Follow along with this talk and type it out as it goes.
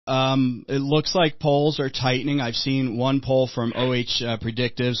It looks like polls are tightening. I've seen one poll from OH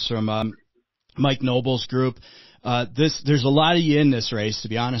Predictives from Mike Noble's group. There's a lot of you in this race, to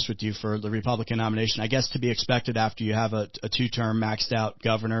be honest with you, for the Republican nomination. I guess to be expected after you have a two-term maxed out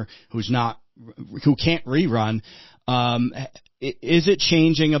governor who can't rerun. Is it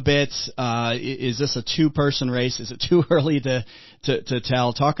changing a bit? Is this a two-person race? Is it too early to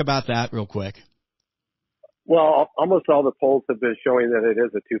tell? Talk about that real quick. Well, almost all the polls have been showing that it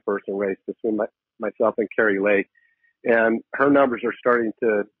is a two-person race between myself and Carrie Lake, and her numbers are starting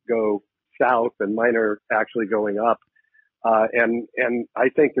to go south, and mine are actually going up. And I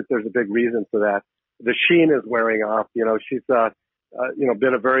think that there's a big reason for that. The sheen is wearing off. She's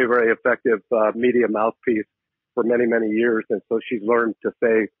been a very, very effective media mouthpiece for many, many years, and so she's learned to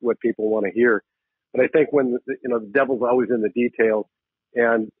say what people want to hear. But I think when the devil's always in the details,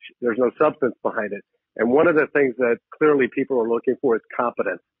 and there's no substance behind it. And one of the things that clearly people are looking for is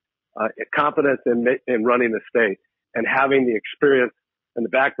competence, competence in running the state and having the experience and the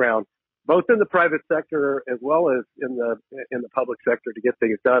background, both in the private sector as well as in the public sector, to get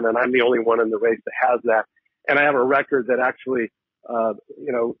things done. And I'm the only one in the race that has that. And I have a record that actually,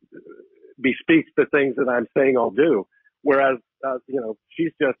 bespeaks the things that I'm saying I'll do. Whereas,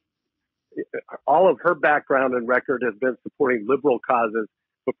 she's just, all of her background and record has been supporting liberal causes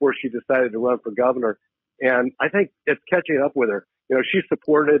before she decided to run for governor. And I think it's catching up with her. She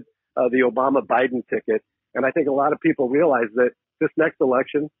supported the Obama-Biden ticket. And I think a lot of people realize that this next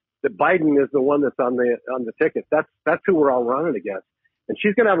election, that Biden is the one that's on the ticket. That's who we're all running against. And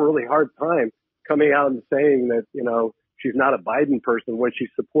she's going to have a really hard time coming out and saying that, she's not a Biden person when she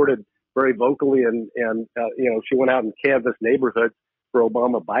supported very vocally and she went out and canvassed neighborhoods for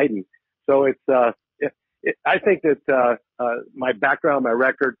Obama-Biden. So I think that my background, my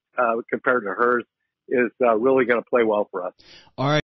record compared to hers is really going to play well for us. All right.